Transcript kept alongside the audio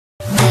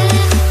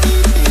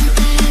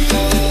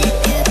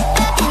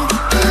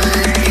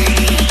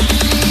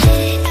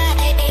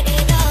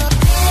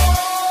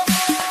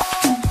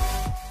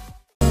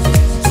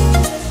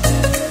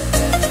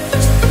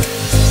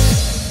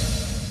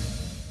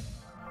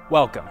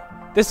Welcome.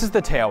 This is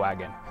the Tail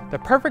Wagon, the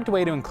perfect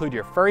way to include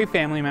your furry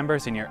family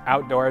members in your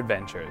outdoor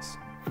adventures.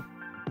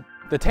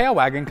 The Tail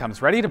Wagon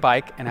comes ready to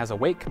bike and has a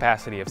weight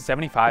capacity of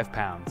 75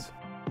 pounds.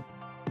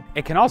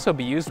 It can also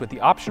be used with the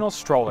optional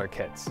stroller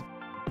kits.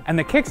 And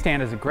the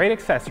kickstand is a great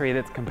accessory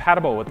that's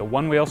compatible with the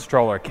one-wheel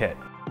stroller kit.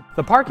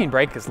 The parking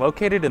brake is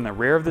located in the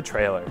rear of the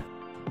trailer.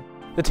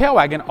 The Tail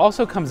Wagon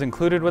also comes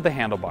included with a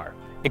handlebar.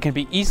 It can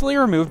be easily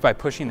removed by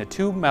pushing the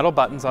two metal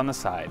buttons on the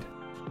side.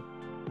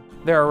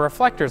 There are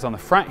reflectors on the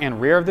front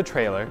and rear of the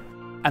trailer,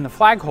 and the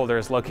flag holder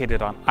is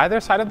located on either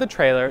side of the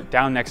trailer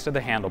down next to the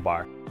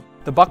handlebar.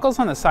 The buckles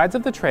on the sides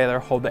of the trailer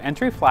hold the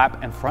entry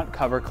flap and front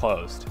cover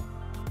closed.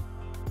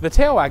 The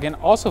Tail Wagon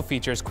also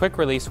features quick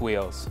release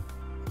wheels.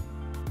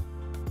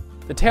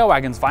 The Tail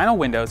Wagon's vinyl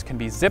windows can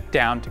be zipped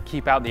down to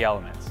keep out the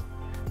elements.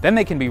 Then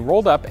they can be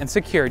rolled up and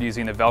secured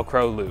using the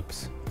Velcro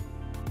loops.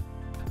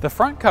 The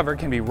front cover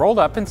can be rolled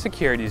up and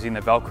secured using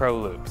the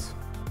Velcro loops.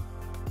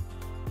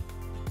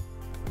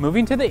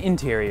 Moving to the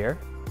interior,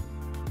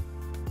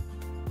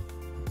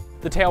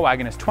 the Tail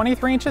Wagon is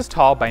 23 inches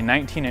tall by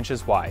 19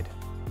 inches wide.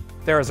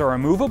 There is a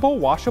removable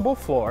washable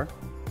floor,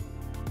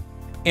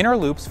 inner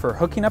loops for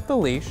hooking up the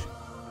leash,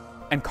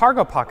 and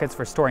cargo pockets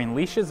for storing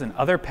leashes and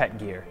other pet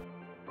gear.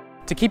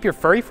 To keep your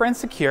furry friends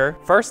secure,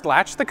 first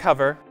latch the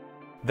cover,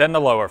 then the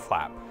lower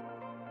flap.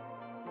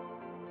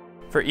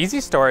 For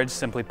easy storage,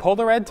 simply pull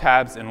the red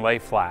tabs and lay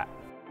flat.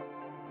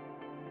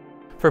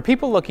 For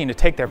people looking to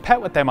take their pet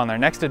with them on their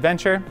next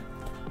adventure,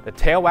 the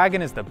Tail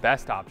Wagon is the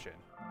best option.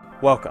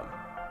 Welcome.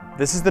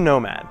 This is the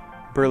Nomad,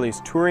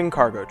 Burley's touring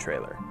cargo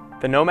trailer.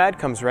 The Nomad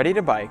comes ready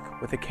to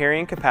bike with a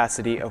carrying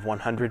capacity of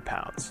 100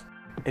 pounds.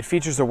 It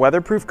features a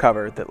weatherproof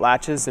cover that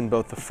latches in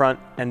both the front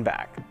and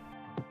back.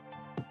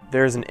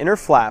 There is an inner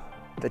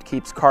flap that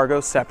keeps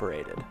cargo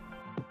separated.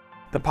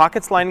 The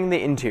pockets lining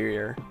the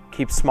interior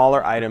keep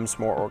smaller items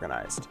more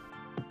organized.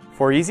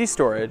 For easy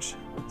storage,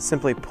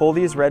 simply pull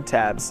these red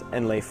tabs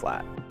and lay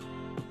flat.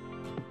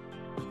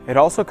 It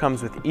also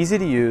comes with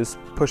easy-to-use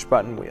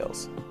push-button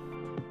wheels.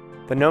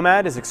 The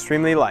Nomad is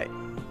extremely light,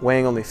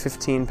 weighing only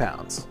 15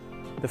 pounds.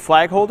 The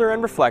flag holder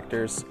and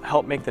reflectors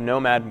help make the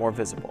Nomad more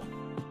visible.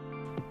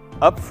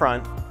 Up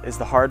front is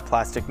the hard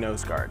plastic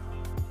nose guard.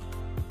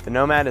 The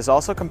Nomad is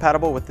also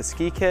compatible with the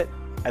ski kit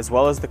as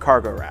well as the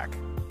cargo rack.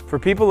 For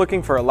people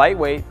looking for a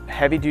lightweight,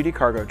 heavy-duty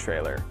cargo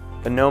trailer,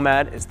 the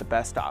Nomad is the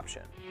best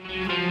option.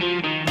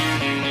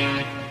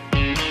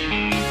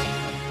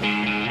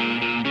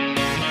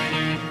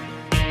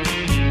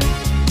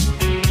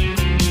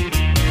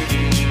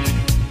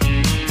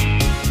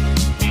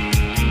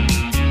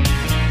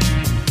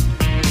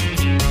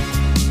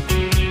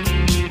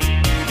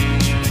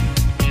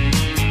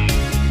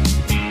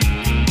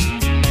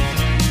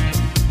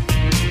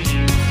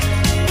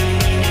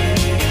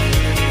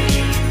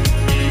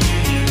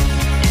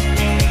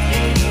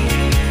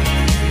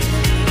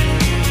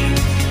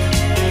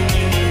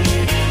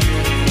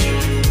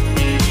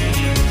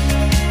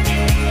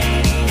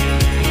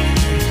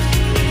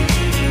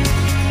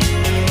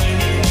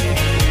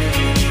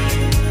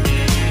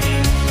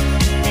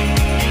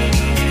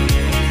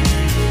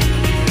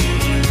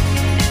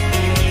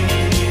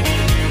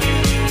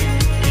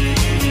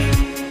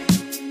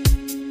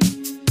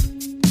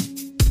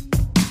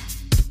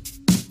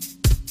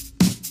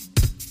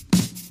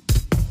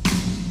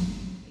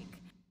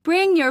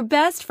 Bring your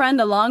best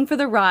friend along for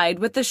the ride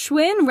with the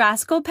Schwinn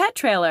Rascal pet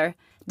trailer.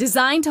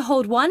 Designed to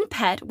hold one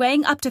pet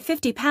weighing up to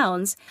 50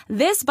 pounds,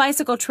 this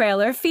bicycle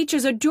trailer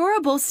features a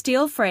durable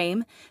steel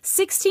frame,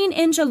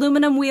 16-inch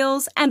aluminum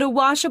wheels, and a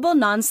washable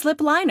non-slip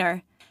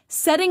liner.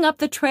 Setting up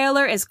the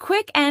trailer is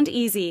quick and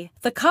easy.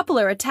 The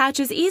coupler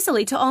attaches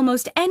easily to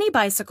almost any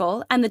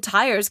bicycle, and the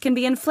tires can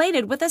be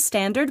inflated with a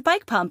standard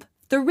bike pump.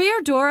 The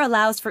rear door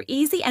allows for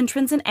easy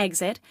entrance and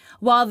exit,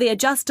 while the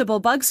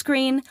adjustable bug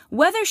screen,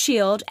 weather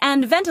shield,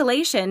 and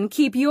ventilation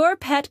keep your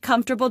pet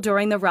comfortable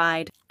during the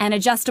ride. An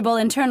adjustable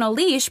internal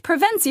leash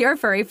prevents your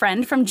furry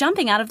friend from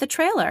jumping out of the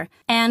trailer,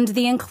 and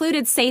the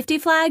included safety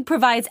flag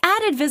provides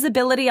added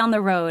visibility on the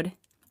road.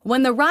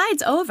 When the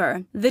ride's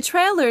over, the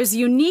trailer's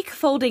unique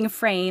folding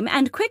frame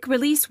and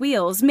quick-release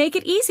wheels make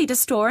it easy to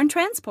store and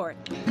transport.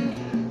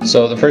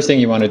 So the first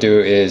thing you want to do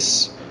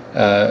is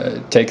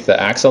take the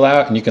axle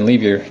out, and you can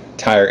leave your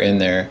tire in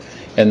there,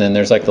 and then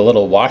there's like the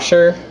little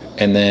washer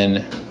and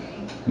then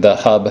the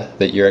hub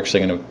that you're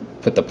actually going to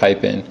put the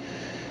pipe in.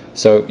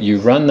 So you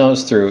run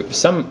those through.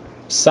 Some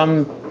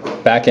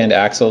back end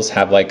axles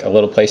have like a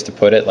little place to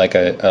put it, like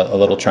a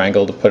little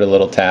triangle to put a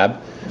little tab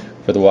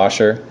for the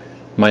washer.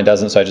 Mine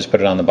doesn't, so I just put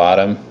it on the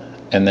bottom,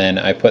 and then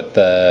I put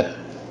the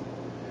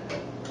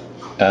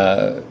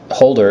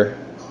holder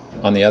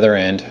on the other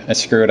end. I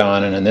screw it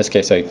on, and in this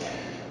case I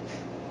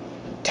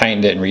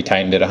tightened it and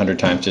retightened it 100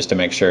 times just to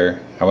make sure.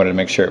 I wanted to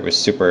make sure it was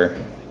super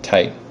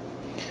tight.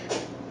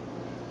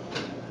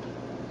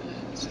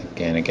 So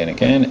again,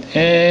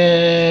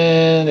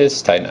 and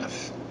it's tight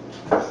enough.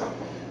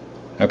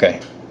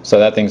 Okay, so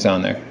that thing's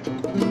on there.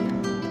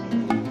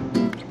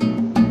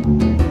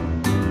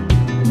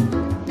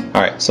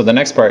 All right, so the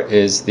next part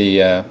is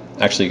the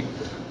actually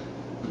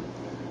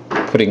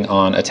putting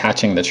on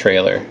attaching the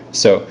trailer.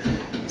 So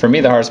for me,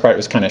 the hardest part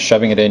was kind of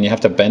shoving it in. You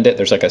have to bend it.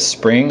 There's like a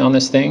spring on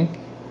this thing.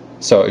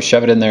 So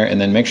shove it in there and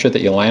then make sure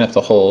that you line up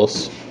the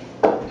holes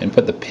and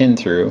put the pin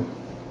through.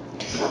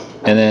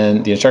 And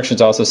then the instructions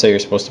also say you're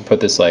supposed to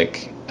put this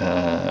like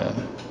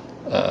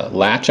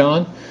latch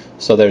on.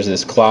 So there's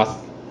this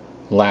cloth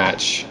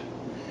latch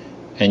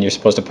and you're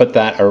supposed to put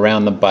that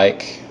around the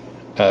bike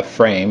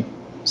frame.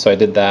 So I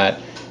did that,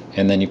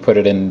 and then you put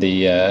it in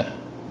the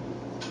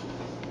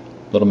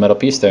little metal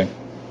piece there.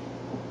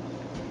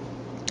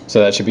 So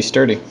that should be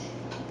sturdy.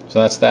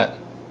 So that's that.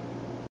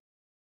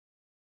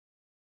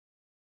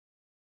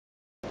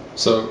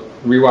 So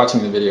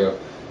rewatching the video,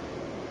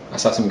 I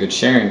saw some good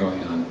sharing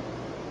going on.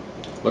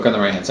 Look on the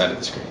right hand side of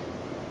the screen.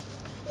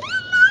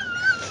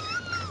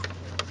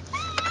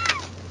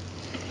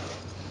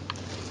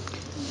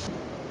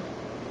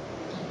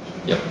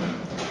 Yep.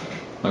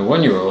 My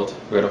 1-year-old,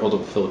 who had a hold of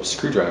a Phillips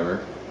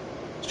screwdriver,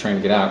 was trying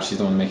to get out. She's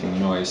the one making the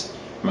noise.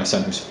 My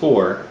son, who's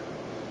 4,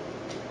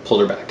 pulled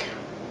her back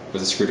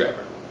with a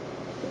screwdriver.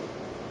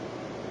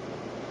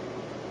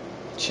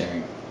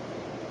 Sharing.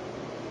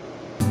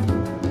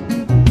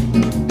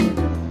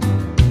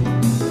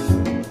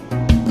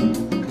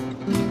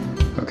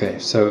 Okay,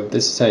 so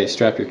this is how you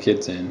strap your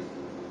kids in.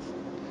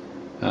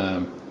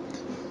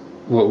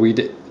 What we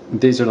did,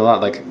 these are a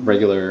lot like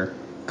regular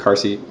car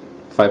seat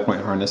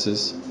 5-point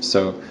harnesses.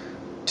 So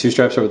 2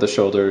 straps over the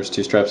shoulders,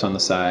 2 straps on the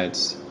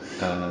sides.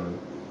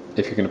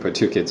 If you're going to put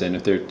 2 kids in,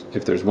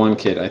 if there's 1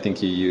 kid, I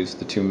think you use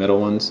the 2 middle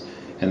ones,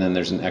 and then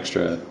there's an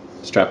extra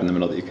strap in the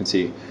middle that you can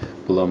see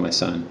below my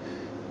son.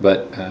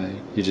 But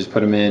you just put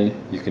them in.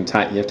 You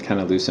have to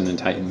kind of loosen and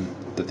tighten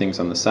the things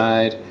on the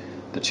side.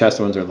 The chest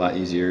ones are a lot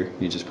easier.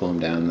 You just pull them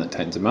down, that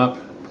tightens them up.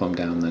 Pull them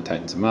down, that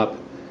tightens them up,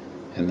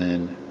 and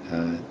then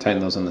tighten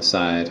those on the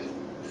side.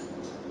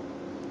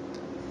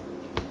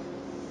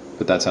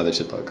 But that's how they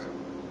should look.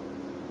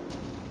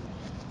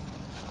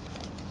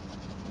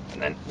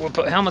 And then we'll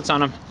put helmets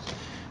on them.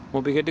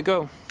 We'll be good to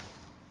go.